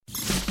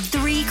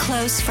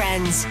close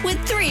friends with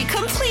 3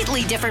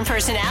 completely different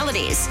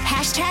personalities.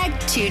 Hashtag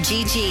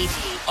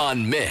 2GG.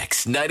 On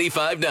Mix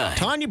 95.9.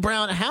 Tanya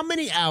Brown, how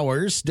many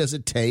hours does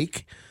it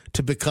take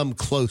to become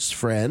close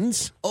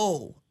friends?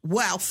 Oh,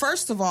 well,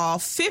 first of all,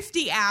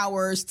 50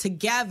 hours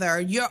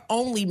together, you're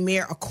only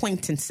mere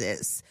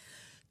acquaintances.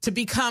 To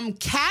become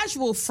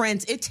casual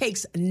friends, it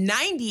takes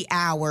 90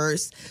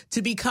 hours.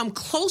 To become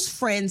close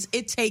friends,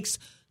 it takes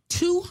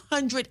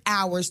 200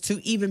 hours to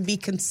even be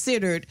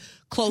considered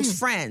close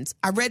friends.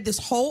 I read this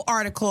whole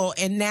article,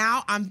 and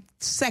now I'm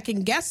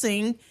second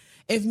guessing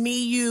if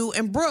me, you,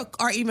 and Brooke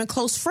are even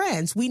close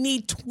friends. We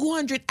need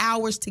 200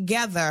 hours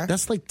together.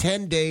 That's like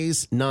 10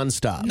 days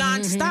nonstop.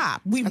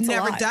 Nonstop. We've That's a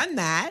never lot. done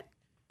that.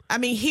 I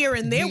mean, here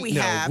and there we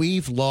have.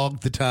 We've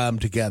logged the time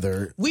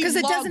together. Because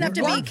it doesn't have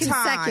to be Work time.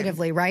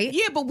 consecutively, right?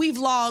 Yeah, but we've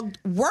logged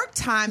work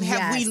time.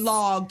 Have we Yes.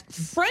 logged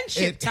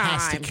friendship It time?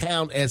 has to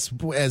count as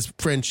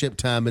friendship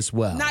time as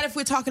well. Not if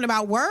we're talking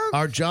about work.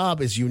 Our job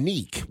is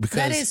unique because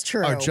That is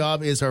true. Our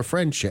job is our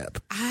friendship.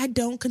 I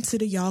don't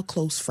consider y'all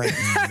close friends.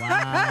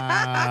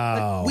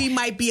 Wow. We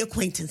might be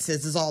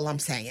acquaintances, is all I'm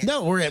saying.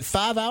 No, we're at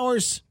 5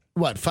 hours.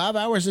 What, 5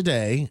 hours a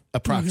day,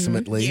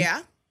 approximately?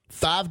 Yeah,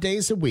 5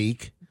 days a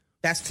week.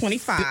 that's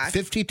 25.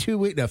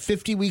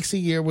 50 weeks a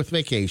year with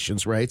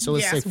vacations, right? So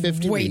let's Yes, say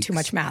 50 Way weeks. too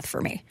much math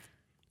for me.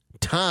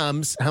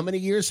 Times, how many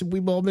years have we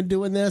all been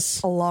doing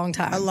this? A long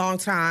time. A long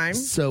time.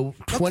 So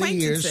 20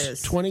 years.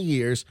 Acquaintances. 20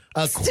 years.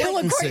 Still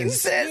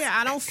acquaintances. Yeah,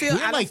 I don't feel.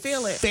 We're I don't like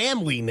feel it.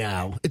 family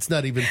now. It's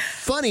not even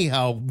funny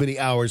how many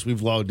hours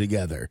we've logged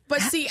together.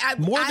 But see,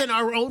 More than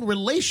our own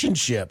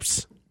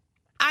relationships.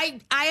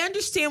 I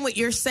understand what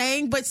you're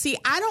saying, but see,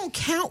 I don't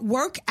count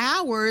work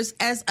hours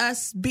as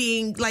us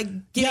being like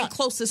getting Yeah.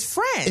 closest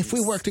friends. If we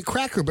worked at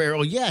Cracker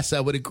Barrel, yes, I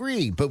would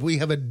agree. But we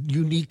have a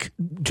unique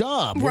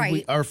job.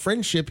 Right. Our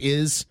friendship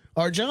is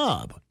our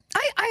job.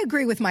 I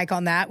agree with Mike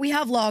on that. We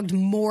have logged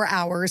more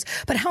hours,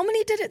 but how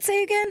many did it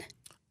say again?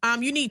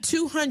 You need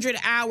 200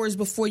 hours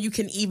before you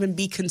can even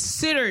be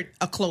considered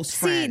a close See,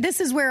 friend.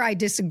 this is where I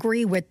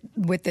disagree with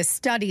this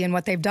study and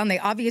what they've done. They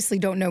obviously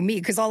don't know me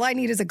because all I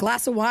need is a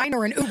glass of wine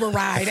or an Uber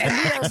ride, and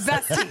we are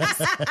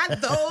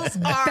besties. Those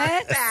are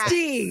facts.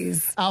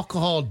 Besties.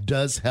 Alcohol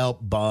does help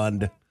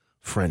bond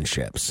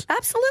friendships.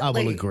 Absolutely. I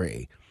will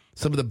agree.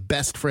 Some of the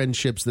best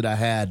friendships that I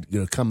had,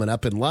 coming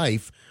up in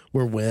life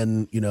were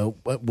when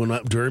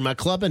during my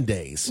clubbing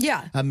days.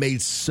 Yeah. I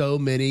made so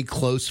many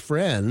close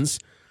friends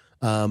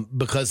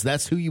because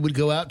that's who you would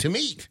go out to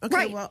meet. Okay,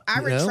 Right. well,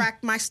 I You know?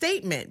 retract my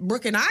statement.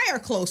 Brooke and I are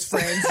close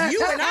friends.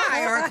 You and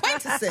I are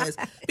acquaintances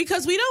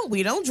because we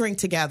don't drink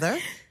together.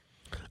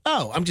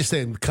 Oh, I'm just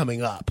saying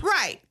coming up.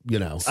 Right.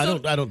 I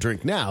don't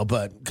drink now,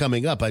 but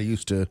coming up I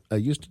used to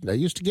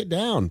get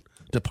down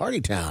to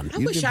Party Town.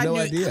 You have no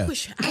idea.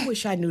 I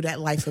wish I knew that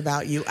life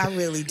about you. I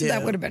really do.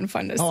 That would have been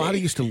fun to see. Oh, I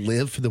used to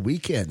live for the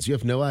weekends. You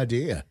have no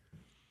idea.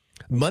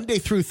 Monday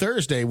through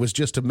Thursday was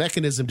just a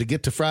mechanism to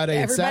get to Friday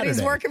and Everybody's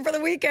Saturday. working for the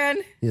weekend.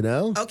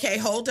 Okay,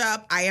 hold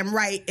up. I am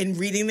right in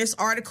reading this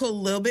article a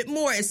little bit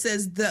more. It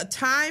says the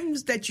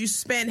times that you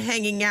spend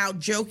hanging out,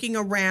 joking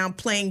around,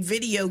 playing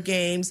video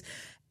games,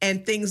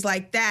 and things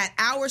like that,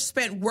 hours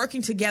spent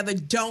working together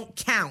don't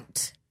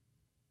count.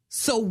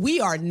 So we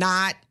are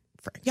not,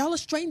 y'all are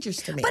strangers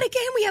to me. But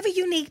again, we have a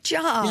unique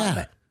job.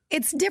 Yeah.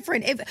 It's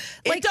different. If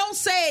It don't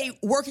say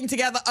working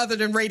together other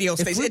than radio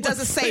stations. It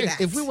doesn't say that.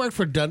 If we work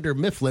for Dunder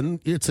Mifflin,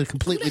 it's a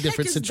completely Who the heck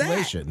different is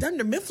situation. that?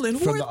 Dunder Mifflin.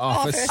 Who From are The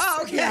Office. Oh,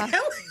 okay. Yeah.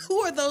 Who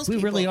are those We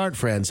people? really aren't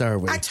friends, are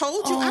we? I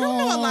told you. I don't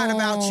know a lot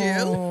about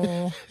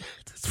you.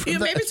 Maybe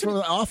That's from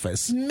The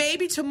Office.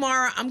 Maybe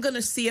tomorrow I'm going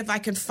to see if I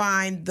can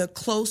find the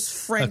close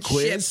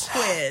friendship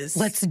quiz.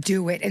 let's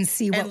do it and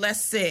see what. And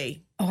let's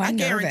see. Oh, I'm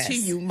guarantee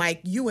nervous. you, Mike,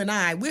 you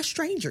and we're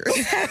strangers.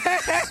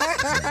 I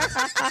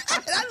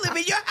live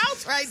in your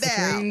house right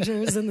now.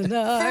 Strangers in the For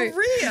night.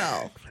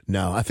 real.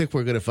 No, I think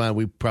we're going to find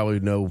we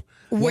probably know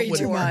Way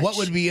too much. What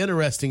would be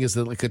interesting is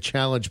like a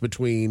challenge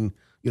between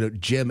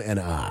Jim and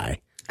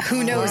I,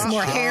 Who knows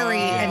more, Harry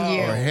and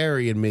you? or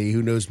Harry and me,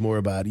 who knows more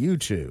about you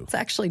two. It's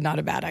actually not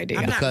a bad idea.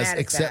 I'm not Because mad at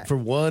except that. for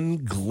one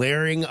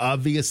glaring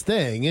obvious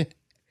thing,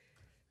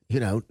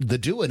 the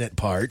doing it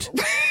part,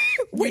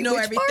 We know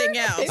which everything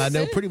part? else. I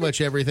know pretty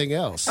much everything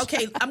else.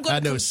 Okay, I'm going I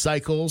know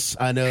cycles.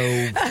 I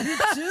know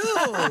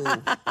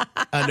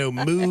I know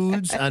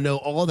moods. I know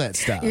all that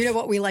stuff. You know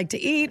what we like to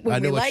eat, I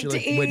when know we what like you to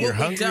like eat. when you're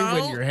What we hungry, when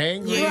don't. you're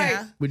hangry,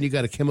 Yeah. when you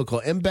got a chemical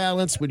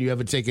imbalance, when you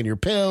haven't taken your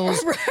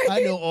pills. I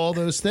know all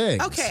those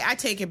things. Okay, I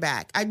take it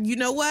back. You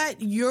know what?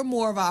 You're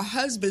more of our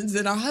husbands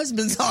than our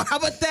husbands are. How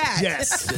about that? Yes.